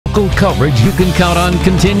Local coverage you can count on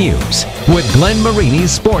continues with Glenn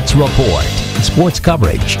Marini's Sports Report. Sports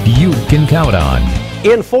coverage you can count on.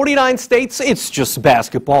 In 49 states, it's just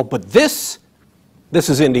basketball, but this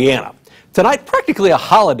is Indiana. Tonight, practically a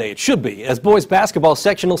holiday, it should be, as boys basketball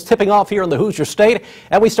sectionals tipping off here in the Hoosier State.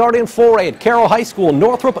 And we start in 4A at Carroll High School.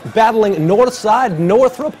 Northrop battling Northside.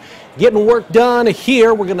 Northrop getting work done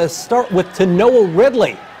here. We're going to start with Tanoa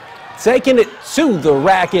Ridley, taking it to the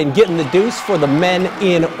rack and getting the deuce for the men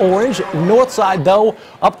in orange. Northside, though,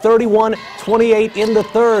 up 31-28 in the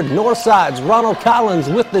third. Northside's Ronald Collins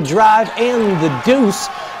with the drive and the deuce.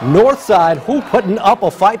 Northside, who putting up a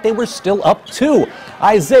fight, they were still up 2.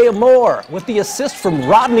 Isaiah Moore with the assist from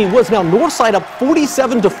Rodney Woods. Now Northside up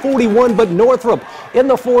 47-41, but Northrop in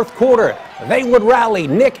the fourth quarter, they would rally.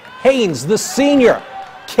 Nick Haynes, the senior,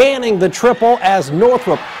 canning the triple as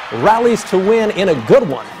Northrop rallies to win in a good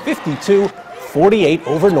one, 52-48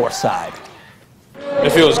 over Northside.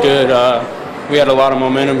 It feels good. We had a lot of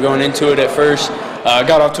momentum going into it at first.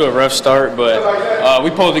 Got off to a rough start, but we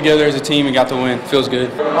pulled together as a team and got the win. Feels good.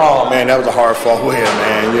 Oh man, that was a hard-fought win,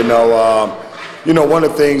 man. One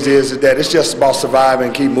of the things is that it's just about surviving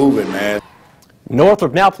and keep moving, man.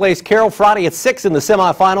 Northrop now plays Carroll Friday at 6 in the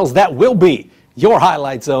semifinals. That will be your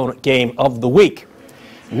Highlight Zone game of the week.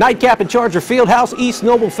 Nightcap at Charger Fieldhouse. East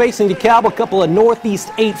Noble facing DeKalb. A couple of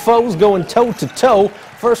Northeast 8 foes going toe-to-toe.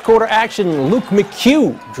 First quarter action, Luke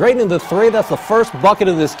McHugh draining the 3. That's the first bucket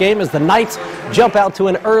of this game as the Knights jump out to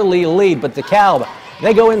an early lead. But DeKalb,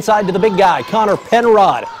 they go inside to the big guy, Connor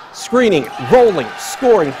Penrod. Screening, rolling,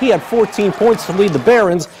 scoring. He had 14 points to lead the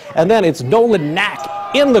Barons. And then it's Nolan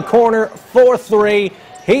Knack in the corner for 3.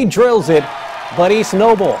 He drills it. But East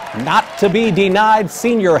Noble, not to be denied.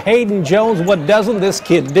 Senior Hayden Jones, what doesn't this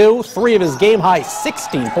kid do? 3 of his game-high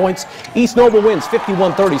 16 points. East Noble wins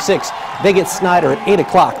 51-36. They get Snyder at 8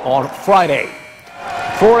 o'clock on Friday.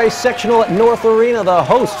 For a sectional at North Arena, the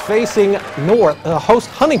host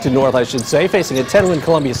Huntington North, I should say, facing a 10-win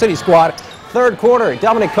Columbia City squad. Third quarter,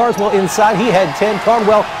 Dominic Carswell inside. He had 10.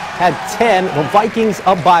 Cardwell had 10. The Vikings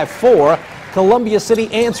up by 4. Columbia City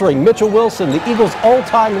answering. Mitchell Wilson, the Eagles'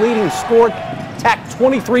 all-time leading scorer, tacked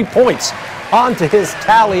 23 points onto his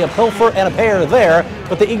tally. A pilfer and a pair there,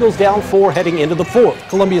 but the Eagles down 4 heading into the fourth.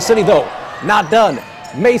 Columbia City, though, not done.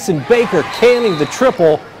 Mason Baker canning the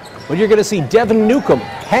triple, but you're going to see Devin Newcomb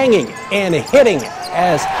hanging and hitting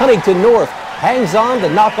as Huntington North hangs on to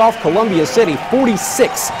knock off Columbia City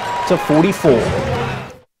 46-44.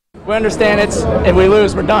 We understand if we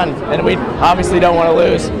lose, we're done, and we obviously don't want to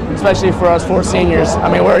lose, especially for us 4 seniors. I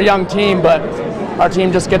mean, we're a young team, but our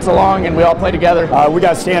team just gets along and we all play together. We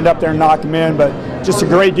got to stand up there and knock them in, but just a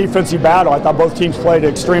great defensive battle. I thought both teams played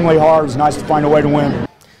extremely hard. It was nice to find a way to win.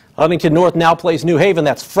 Huntington North now plays New Haven.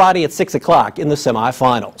 That's Friday at 6 o'clock in the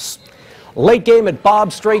semifinals. Late game at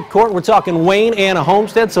Bob Strait Court. We're talking Wayne and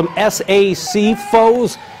Homestead, some SAC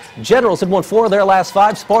foes. Generals had won 4 of their last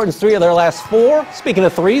 5. Spartans 3 of their last 4. Speaking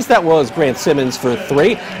of threes, that was Grant Simmons for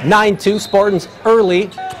 3. 9-2 Spartans early.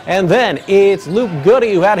 And then it's Luke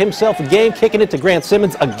Goody who had himself a game, kicking it to Grant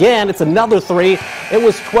Simmons again. It's another 3. It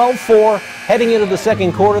was 12-4 heading into the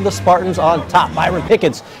second quarter. The Spartans on top. Byron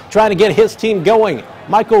Pickett's trying to get his team going.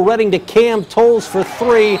 Michael Redding to Cam Tolles for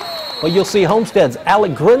 3. Well, you'll see Homestead's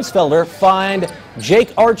Alec Grinsfelder find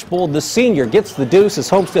Jake Archbold, the senior, gets the deuce as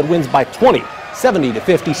Homestead wins by 20,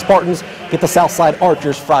 70-50. Spartans get the Southside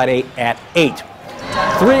Archers Friday at 8.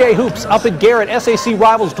 3A hoops up at Garrett. SAC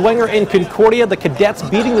rivals Dwenger and Concordia. The Cadets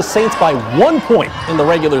beating the Saints by 1 point in the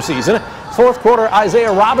regular season. Fourth quarter,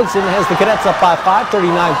 Isaiah Robinson has the Cadets up by 5,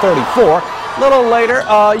 39-34. A little later,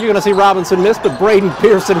 you're going to see Robinson miss, but Braden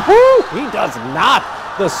Pearson, he does not.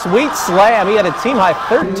 The sweet slam. He had a team-high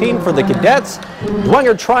 13 for the Cadets.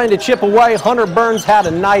 Dwenger trying to chip away. Hunter Burns had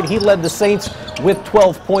a night. He led the Saints with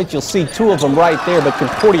 12 points. You'll see 2 of them right there, but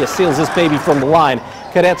Concordia seals this baby from the line.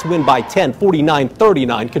 Cadets win by 10,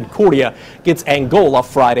 49-39. Concordia gets Angola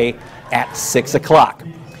Friday at 6 o'clock.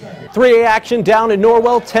 3A action down in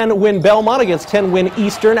Norwell. 10-win Belmont against 10-win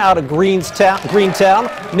Eastern out of Greentown.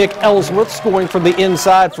 Nick Ellsworth scoring from the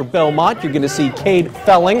inside for Belmont. You're going to see Cade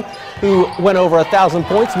Felling, who went over 1,000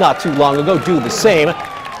 points not too long ago, do the same.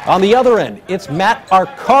 On the other end, it's Matt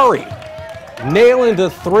Arcari nailing the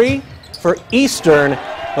 3 for Eastern,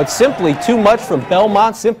 but simply too much from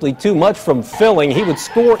Belmont, simply too much from Filling. He would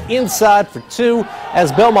score inside for 2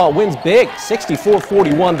 as Belmont wins big,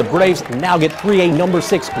 64-41. The Braves now get 3A number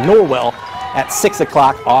 6 Norwell at 6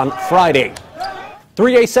 o'clock on Friday.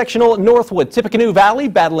 3A sectional at Northwood, Tippecanoe Valley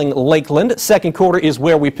battling Lakeland. Second quarter is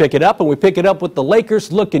where we pick it up, and we pick it up with the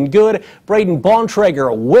Lakers looking good. Braden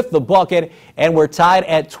Bontrager with the bucket, and we're tied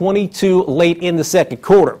at 22 late in the second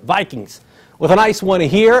quarter. Vikings, With a nice one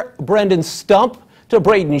here, Brendan Stump to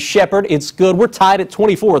Braden Shepard. It's good. We're tied at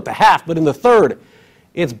 24 at the half, but in the third,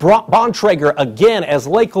 it's Bontrager again as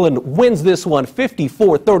Lakeland wins this one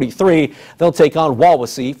 54-33. They'll take on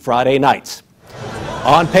Wawasee Friday nights.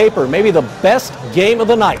 On paper, maybe the best game of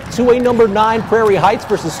the night. 2A number 9 Prairie Heights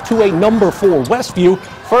versus 2A number 4 Westview.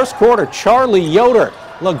 First quarter, Charlie Yoder,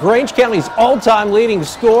 LaGrange County's all-time leading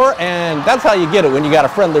scorer, and that's how you get it when you got a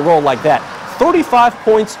friendly role like that. 35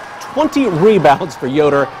 points, 20 rebounds for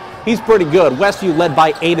Yoder. He's pretty good. Westview led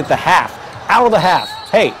by 8 at the half. Out of the half,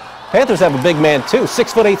 hey, Panthers have a big man too.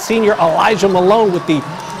 6'8" senior Elijah Malone with the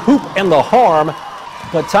hoop and the harm.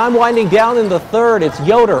 But time winding down in the third, it's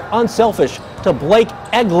Yoder, unselfish, to Blake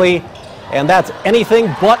Egley. And that's anything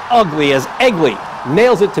but ugly as Egley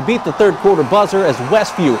nails it to beat the third quarter buzzer as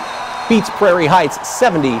Westview beats Prairie Heights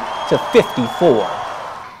 70-54.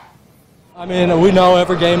 I mean, we know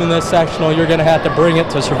every game in this sectional you're going to have to bring it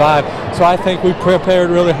to survive. So I think we prepared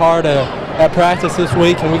really hard at practice this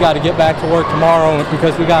week, and we got to get back to work tomorrow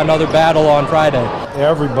because we got another battle on Friday.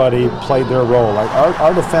 Everybody played their role. Like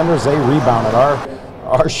our defenders, they rebounded.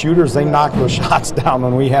 Our shooters, they knocked those shots down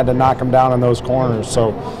when we had to knock them down in those corners.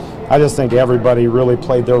 So I just think everybody really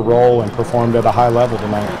played their role and performed at a high level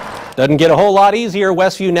tonight. Doesn't get a whole lot easier.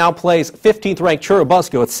 Westview now plays 15th ranked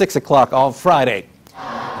Churubusco at 6 o'clock on Friday.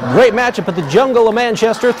 Great matchup at the Jungle of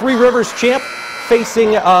Manchester. Three Rivers champ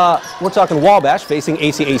facing, we're talking Wabash, facing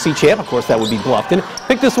ACAC champ. Of course, that would be Bluffton.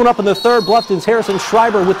 Picked this one up in the third. Bluffton's Harrison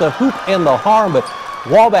Schreiber with the hoop and the harm, but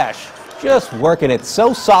Wabash just working it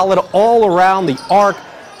so solid all around the arc.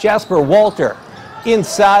 Jasper Walter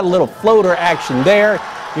inside, a little floater action there.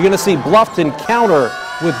 You're going to see Bluffton counter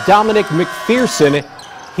with Dominic McPherson.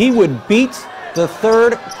 He would beat the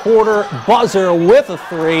third quarter buzzer with a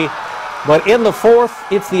three, but in the fourth,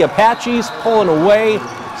 it's the Apaches pulling away.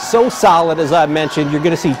 So solid, as I mentioned. You're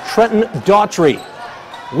going to see Trenton Daughtry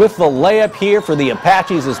with the layup here for the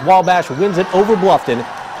Apaches as Wabash wins it over Bluffton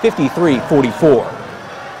 53-44.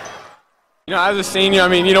 You know, as a senior, I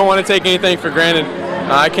mean, you don't want to take anything for granted.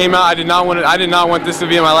 I came out. I did not want this to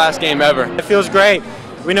be my last game ever. It feels great.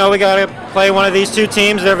 We know we got to play one of these two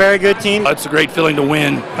teams. They're a very good team. It's a great feeling to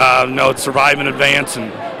win. It's survive in advance,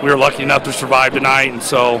 and we were lucky enough to survive tonight. And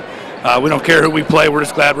so we don't care who we play. We're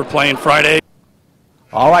just glad we're playing Friday.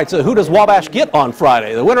 All right, so who does Wabash get on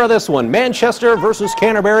Friday? The winner of this one, Manchester versus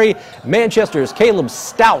Canterbury. Manchester's Caleb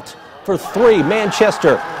Stout for three.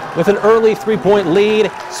 Manchester with an early three-point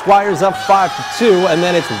lead. Squires up 5-2, and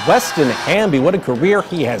then it's Weston Hamby. What a career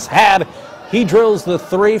he has had. He drills the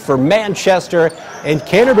three for Manchester, and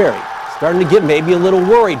Canterbury starting to get maybe a little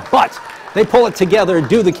worried, but they pull it together,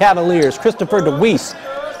 do the Cavaliers. Christopher DeWeese,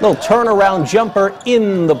 little turnaround jumper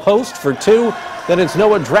in the post for two. Then it's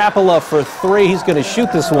Noah Drapala for three. He's going to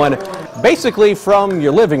shoot this one basically from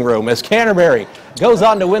your living room as Canterbury goes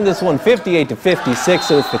on to win this one 58-56.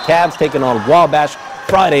 So it's the Cavs taking on Wabash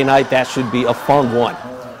Friday night. That should be a fun one.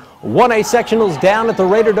 1A sectionals down at the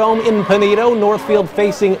Raider Dome in Pinedo. Northfield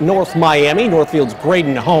facing North Miami. Northfield's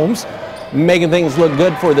Graydon Holmes making things look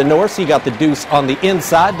good for the North. He got the deuce on the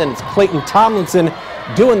inside. Then it's Clayton Tomlinson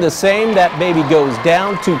doing the same. That baby goes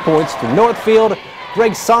down. 2 points for Northfield.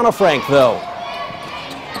 Greg Sonafrank, though,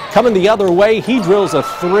 coming the other way. He drills a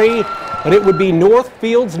three, but it would be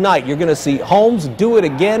Northfield's night. You're going to see Holmes do it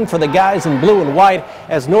again for the guys in blue and white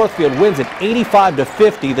as Northfield wins it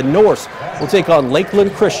 85-50. The Norse will take on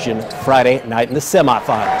Lakeland Christian Friday night in the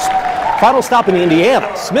semifinals. Final stop in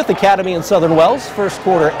Indiana, Smith Academy in Southern Wells. First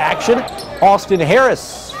quarter action. Austin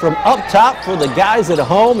Harris from up top for the guys at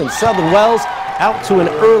home in Southern Wells, out to an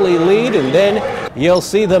early lead, and then you'll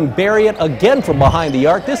see them bury it again from behind the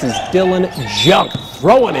arc. This is Dylan Junk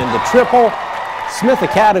throwing in the triple. Smith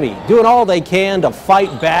Academy doing all they can to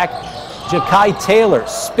fight back. Ja'Kai Taylor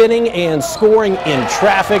spinning and scoring in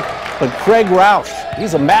traffic, but Craig Roush,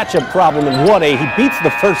 he's a matchup problem in 1A. He beats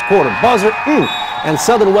the first quarter buzzer, and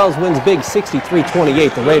Southern Wells wins big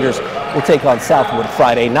 63-28. The Raiders will take on Southwood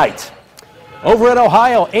Friday night. Over at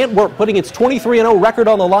Ohio, Antwerp putting its 23-0 record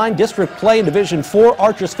on the line. District play in Division 4.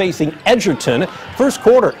 Archers facing Edgerton. First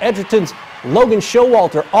quarter, Edgerton's Logan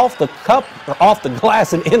Showalter off the cup, or off the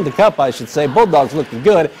glass and in the cup, I should say. Bulldogs looking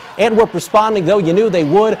good. Antwerp responding, though you knew they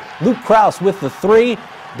would. Luke Krause with the three.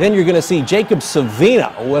 Then you're going to see Jacob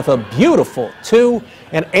Savina with a beautiful two.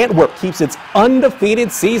 And Antwerp keeps its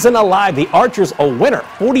undefeated season alive. The Archers a winner,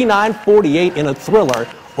 49-48 in a thriller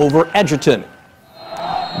over Edgerton.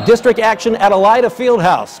 District action at Elida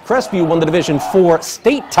Fieldhouse. Crestview won the Division IV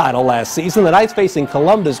state title last season. The Knights facing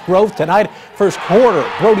Columbus Grove tonight. First quarter,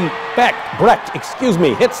 Brecht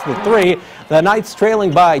hits the three. The Knights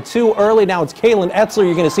trailing by 2 early. Now it's Kalen Etzler.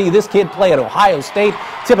 You're going to see this kid play at Ohio State.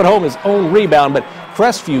 Tip it home his own rebound, but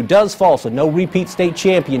Crestview does fall, so no repeat state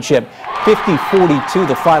championship. 50-42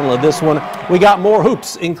 the final of this one. We got more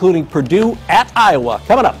hoops, including Purdue at Iowa,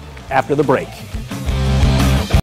 coming up after the break.